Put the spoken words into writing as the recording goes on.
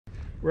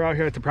We're out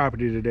here at the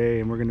property today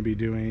and we're going to be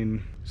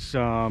doing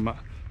some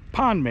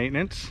pond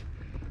maintenance.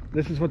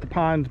 This is what the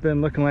pond's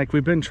been looking like.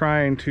 We've been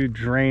trying to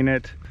drain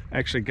it.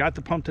 Actually got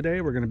the pump today.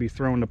 We're going to be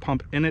throwing the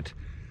pump in it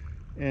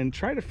and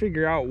try to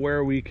figure out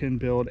where we can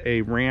build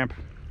a ramp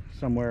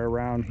somewhere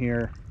around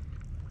here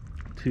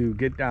to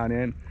get down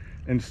in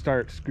and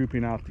start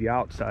scooping out the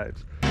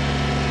outsides.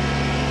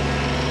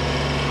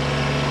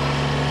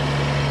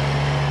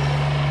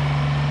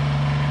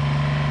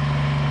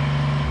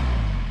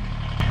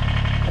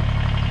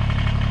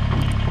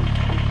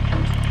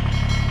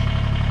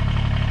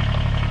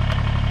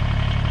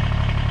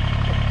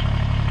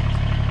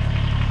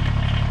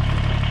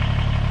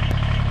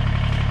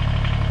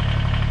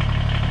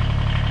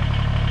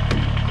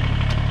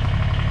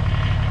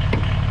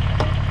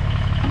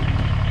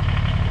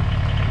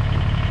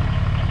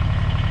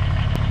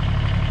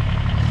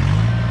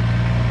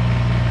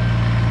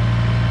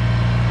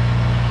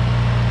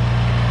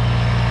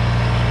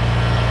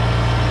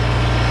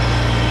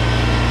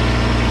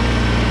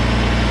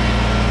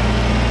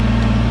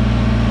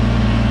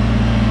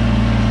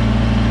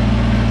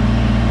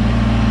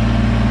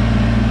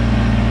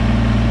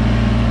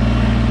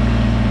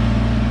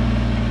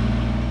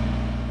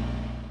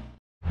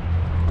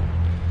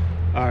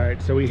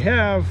 So we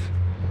have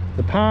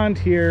the pond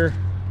here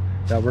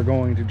that we're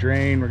going to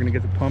drain. We're going to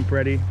get the pump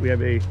ready. We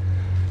have a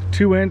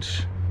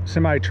 2-inch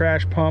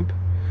semi-trash pump.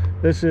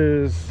 This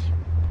is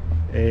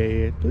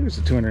I believe it's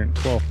a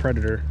 212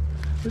 Predator.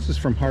 This is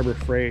from Harbor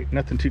Freight.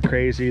 Nothing too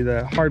crazy.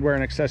 The hardware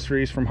and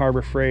accessories from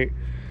Harbor Freight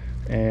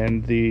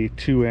and the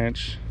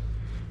 2-inch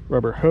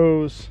rubber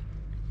hose.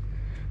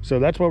 So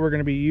that's what we're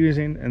going to be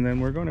using, and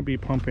then we're going to be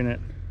pumping it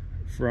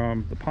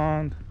from the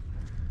pond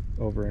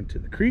over into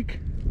the creek.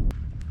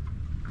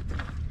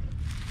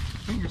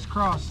 Fingers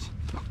crossed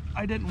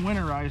I didn't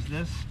winterize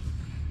this.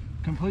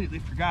 Completely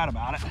forgot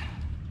about it.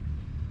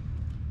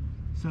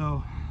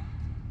 So I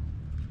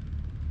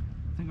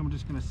think I'm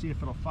just going to see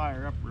if it'll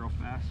fire up real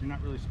fast. You're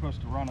not really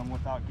supposed to run them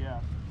without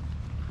gas.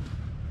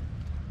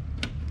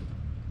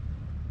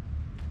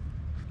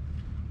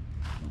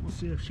 We'll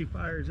see if she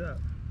fires up.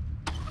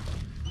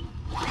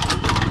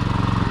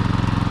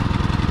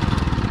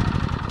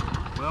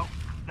 Well,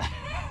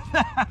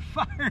 that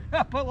fired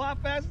up a lot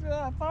faster than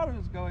I thought it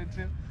was going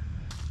to.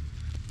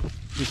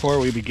 Before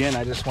we begin,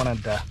 I just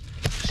wanted to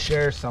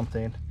share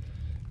something.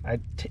 I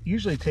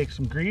usually take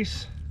some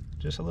grease,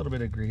 just a little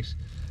bit of grease,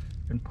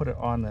 and put it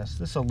on this.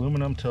 This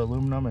aluminum to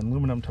aluminum and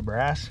aluminum to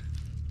brass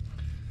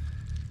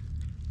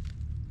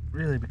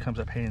really becomes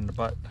a pain in the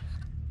butt.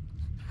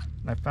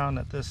 And I found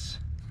that this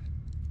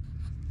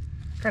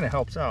kind of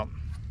helps out.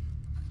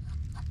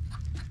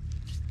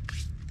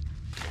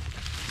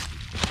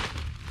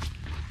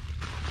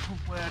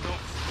 Hopefully I don't.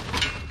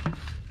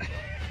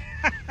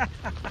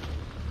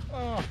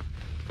 Oh,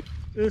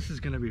 this is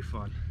gonna be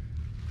fun.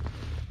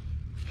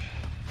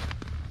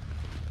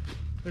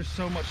 There's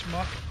so much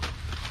muck.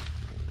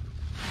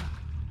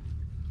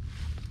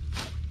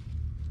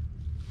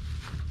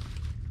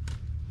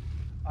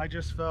 I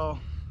just fell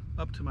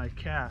up to my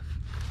calf,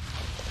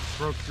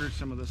 broke through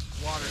some of this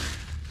water.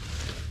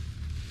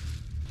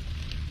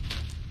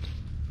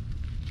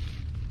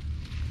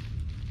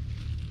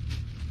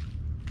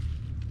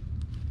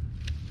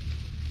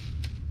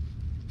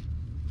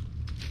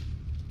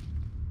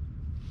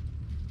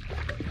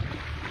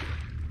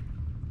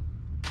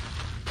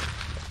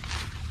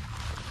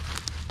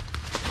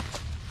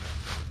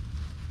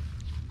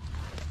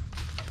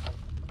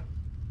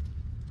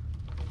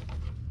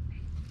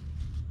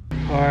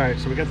 All right,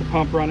 so we got the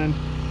pump running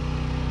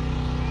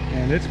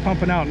and it's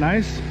pumping out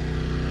nice.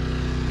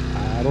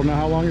 I don't know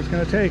how long it's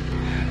gonna take.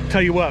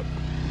 Tell you what,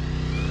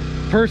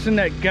 person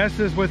that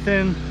guesses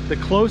within the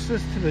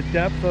closest to the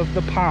depth of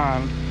the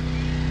pond,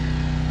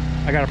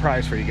 I got a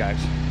prize for you guys.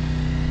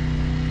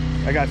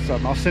 I got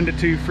something, I'll send it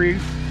to you free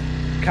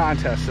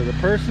contest. So the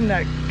person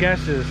that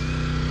guesses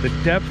the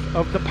depth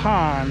of the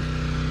pond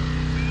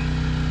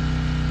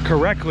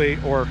correctly,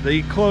 or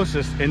the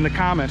closest in the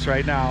comments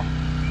right now,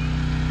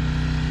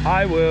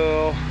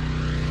 we'll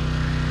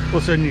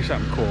send you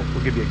something cool.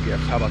 We'll give you a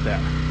gift. How about that?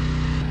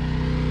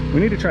 We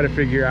need to try to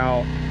figure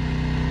out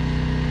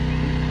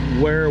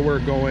where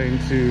we're going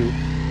to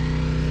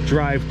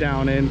drive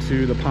down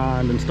into the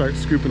pond and start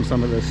scooping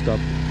some of this stuff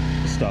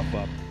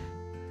up.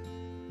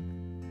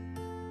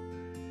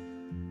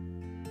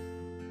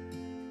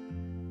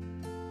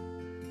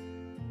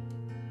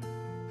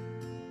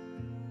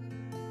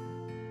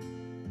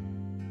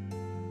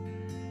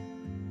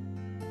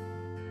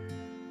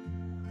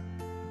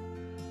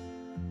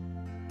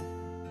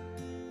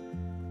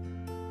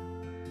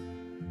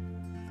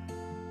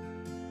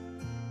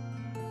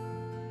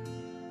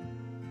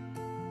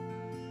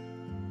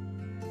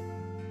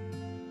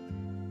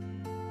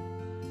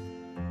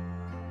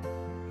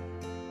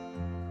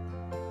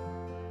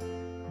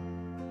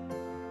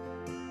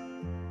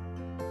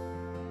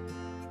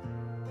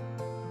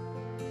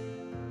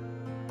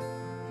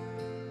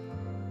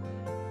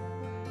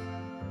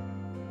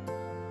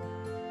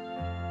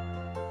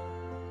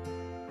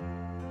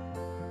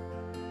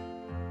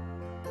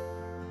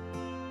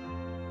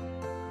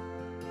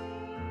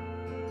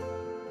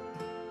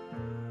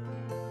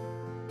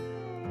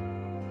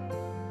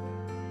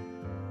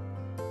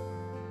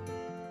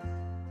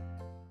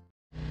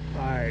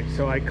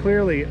 So I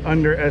clearly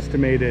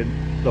underestimated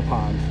the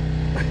pond.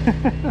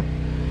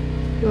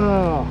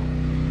 Oh,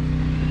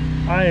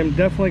 I am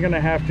definitely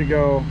gonna have to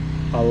go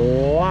a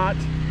lot,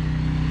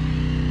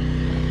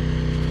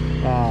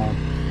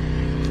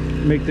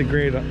 make the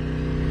grade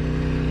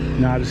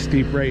not as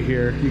steep right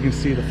here. You can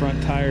see the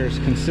front tires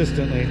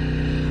consistently.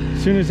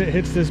 As soon as it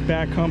hits this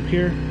back hump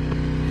here,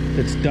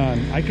 it's done.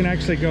 I can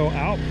actually go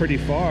out pretty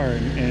far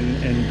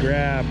and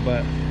grab,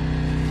 but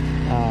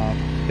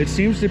it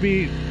seems to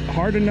be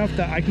hard enough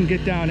that I can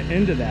get down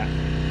into that.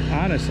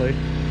 Honestly,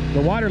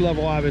 the water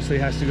level obviously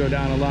has to go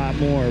down a lot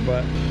more,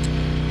 but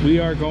we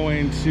are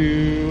going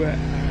to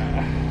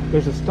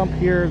there's a stump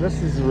here.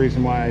 This is the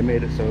reason why I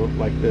made it so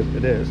like this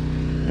it is,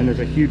 and there's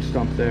a huge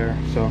stump there,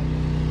 so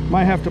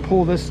might have to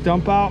pull this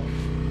stump out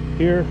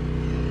here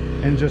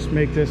and just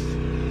make this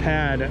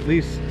pad at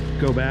least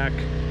go back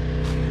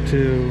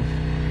to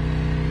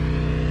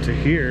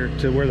here,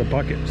 to where the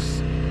bucket's,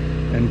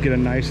 and get a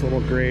nice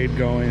little grade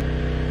going.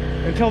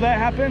 Until that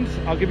happens,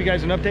 I'll give you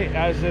guys an update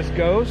as this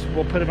goes.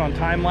 We'll put it on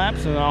time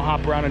lapse, and then I'll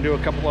hop around and do a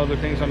couple other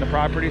things on the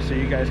property so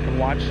you guys can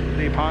watch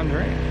the pond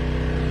drain.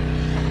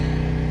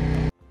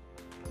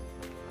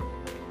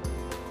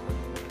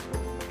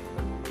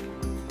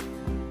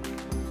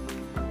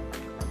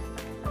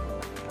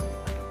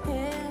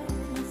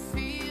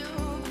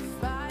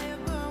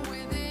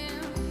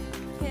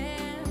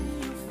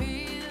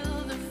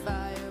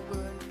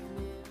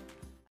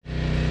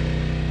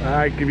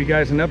 Alright, give you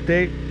guys an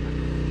update.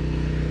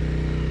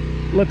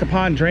 Let the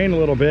pond drain a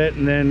little bit,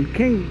 and then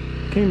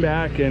came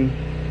back and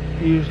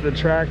used the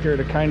tractor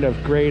to kind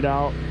of grade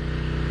out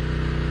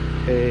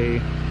a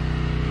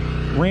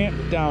ramp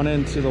down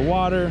into the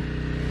water.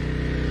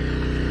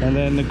 And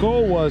then the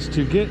goal was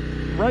to get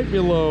right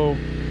below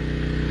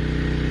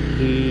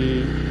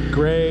the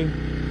gray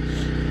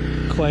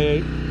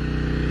clay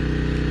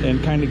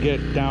and kind of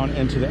get down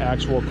into the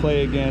actual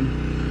clay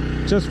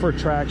again, just for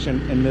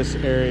traction in this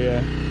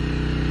area,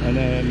 and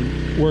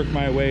then work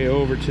my way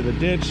over to the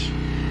ditch.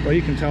 Well,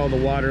 you can tell the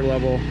water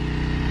level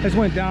has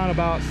went down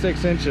about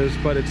 6 inches,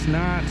 but it's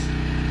not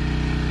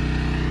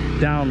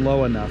down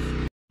low enough.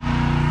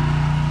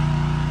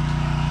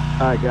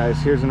 All right, guys,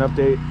 here's an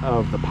update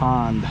of the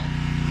pond.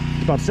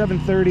 It's about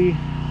 7:30.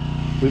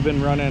 We've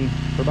been running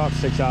for about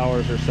 6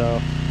 hours or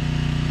so,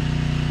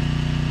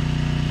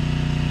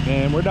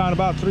 and we're down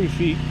about 3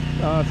 feet,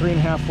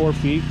 3.5, 4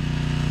 feet.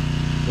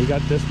 We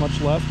got this much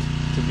left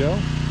to go.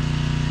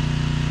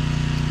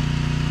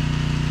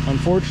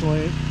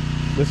 Unfortunately,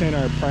 this ain't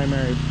our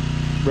primary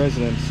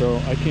residence, so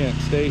I can't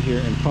stay here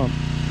and pump.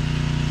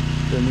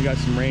 Then we got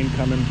some rain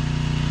coming,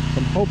 so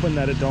I'm hoping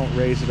that it don't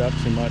raise it up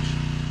too much.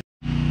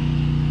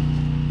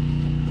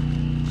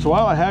 So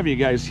while I have you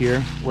guys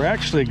here, we're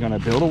actually going to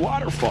build a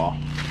waterfall.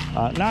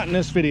 Not in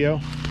this video.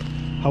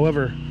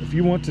 However, if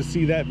you want to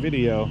see that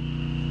video,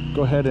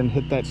 go ahead and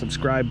hit that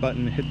subscribe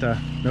button, hit the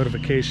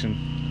notification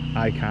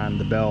icon,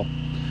 the bell,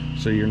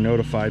 so you're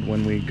notified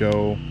when we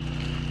go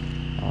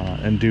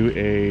and do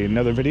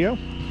another video.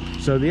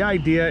 So the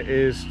idea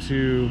is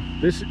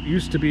this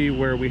used to be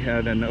where we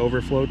had an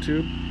overflow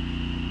tube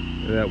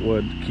that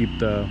would keep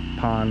the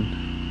pond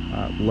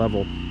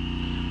level,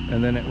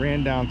 and then it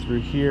ran down through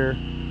here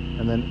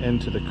and then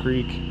into the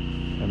creek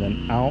and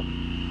then out.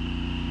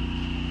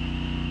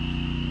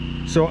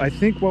 So I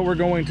think what we're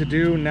going to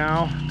do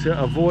now, to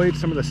avoid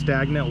some of the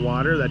stagnant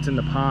water that's in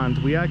the pond,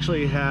 we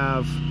actually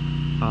have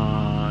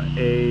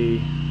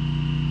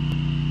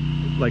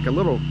like a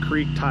little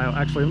creek tile.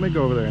 Actually, let me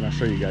go over there and I'll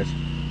show you guys.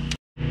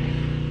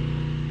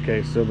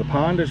 Okay, so the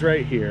pond is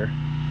right here.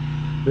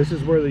 This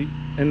is where the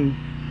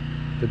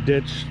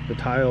ditch, the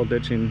tile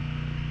ditching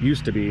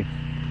used to be.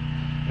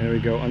 And we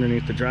go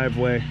underneath the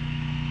driveway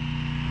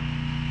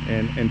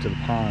and into the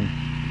pond.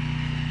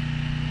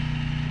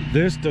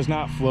 This does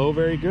not flow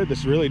very good.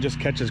 This really just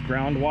catches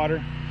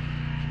groundwater.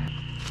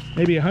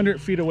 Maybe 100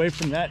 feet away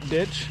from that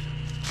ditch,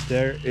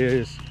 there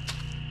is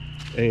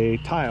a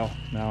tile.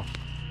 Now,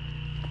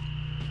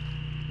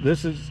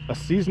 this is a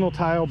seasonal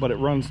tile, but it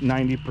runs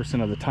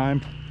 90% of the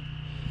time.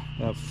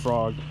 That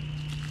frog.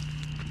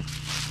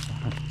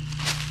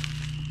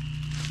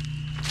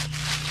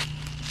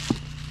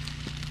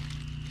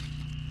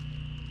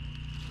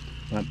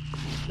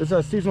 This is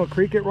a seasonal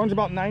creek. It runs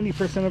about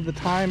 90% of the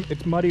time.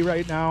 It's muddy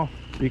right now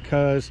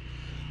because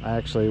I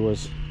actually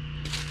was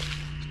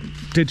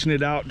ditching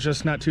it out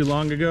just not too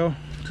long ago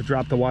to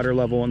drop the water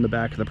level in the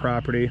back of the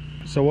property.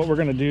 So what we're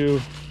going to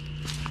do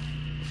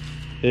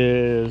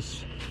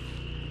is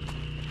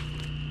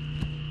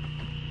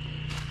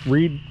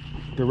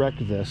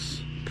redirect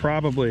this.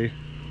 Probably,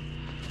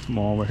 come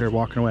on, we're here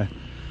walking away.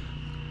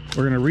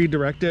 We're going to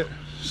redirect it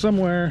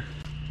somewhere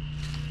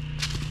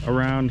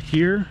around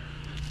here,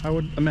 I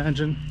would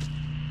imagine.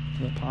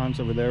 The pond's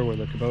over there where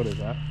the Kubota's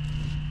at.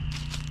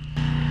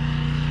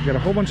 We got a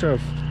whole bunch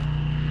of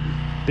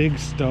big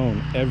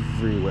stone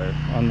everywhere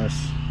on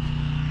this,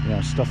 you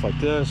know, stuff like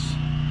this.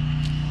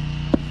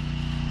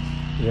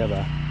 We have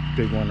a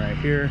big one right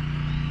here.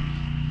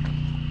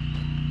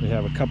 We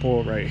have a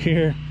couple right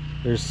here.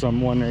 There's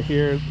one right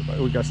here.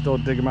 We got still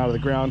dig them out of the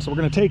ground. So we're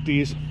gonna take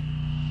these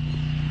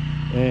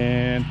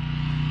and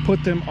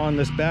put them on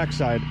this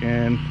backside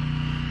and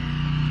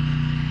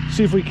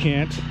see if we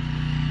can't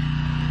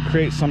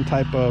create some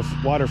type of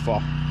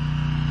waterfall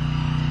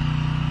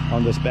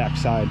on this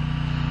backside.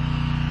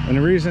 And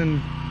the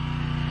reason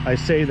I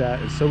say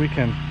that is so we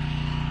can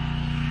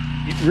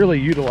really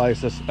utilize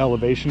this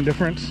elevation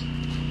difference.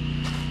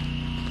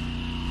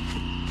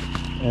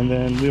 And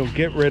then we'll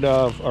get rid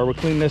of, or we'll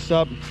clean this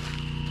up,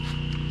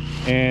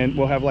 and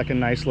we'll have like a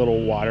nice little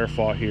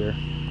waterfall here.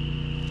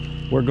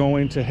 We're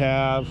going to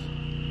have,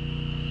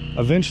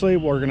 eventually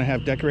we're going to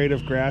have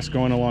decorative grass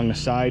going along the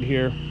side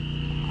here.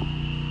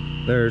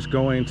 There's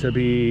going to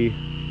be,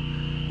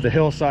 the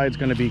hillside's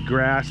going to be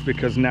grass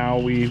because now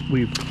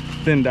we've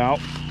thinned out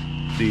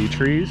the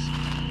trees.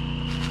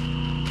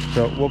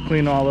 So we'll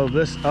clean all of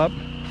this up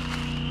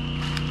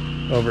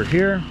over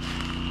here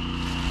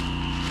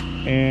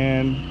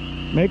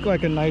and make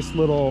like a nice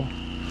little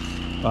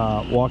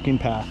walking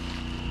path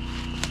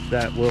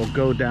that will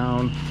go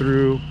down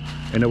through,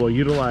 and it will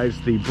utilize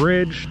the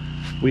bridge.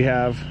 We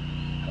have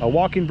a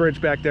walking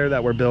bridge back there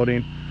that we're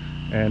building,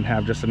 and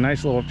have just a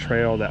nice little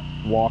trail that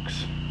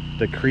walks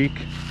the creek.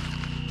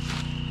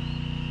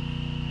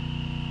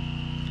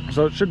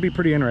 So it should be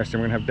pretty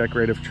interesting. We're gonna have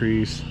decorative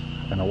trees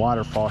and a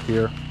waterfall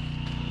here,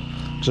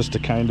 just to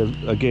kind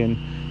of, again,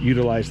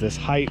 utilize this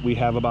height. We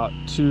have about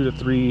 2 to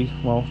 3,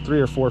 well,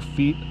 3 or 4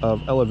 feet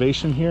of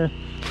elevation here.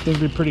 I think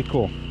it'd be pretty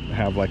cool to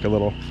have like a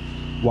little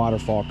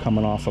waterfall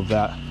coming off of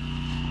that,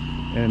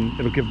 and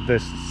it'll give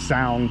this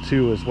sound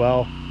too as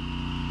well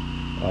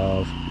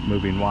of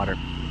moving water.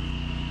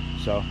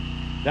 So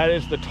that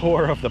is the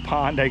tour of the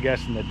pond, I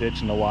guess, and the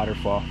ditch and the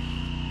waterfall.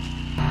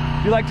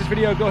 If you like this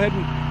video, go ahead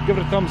and give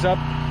it a thumbs up.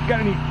 If you got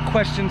any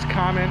questions,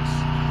 comments,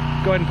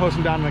 go ahead and post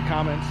them down in the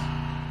comments.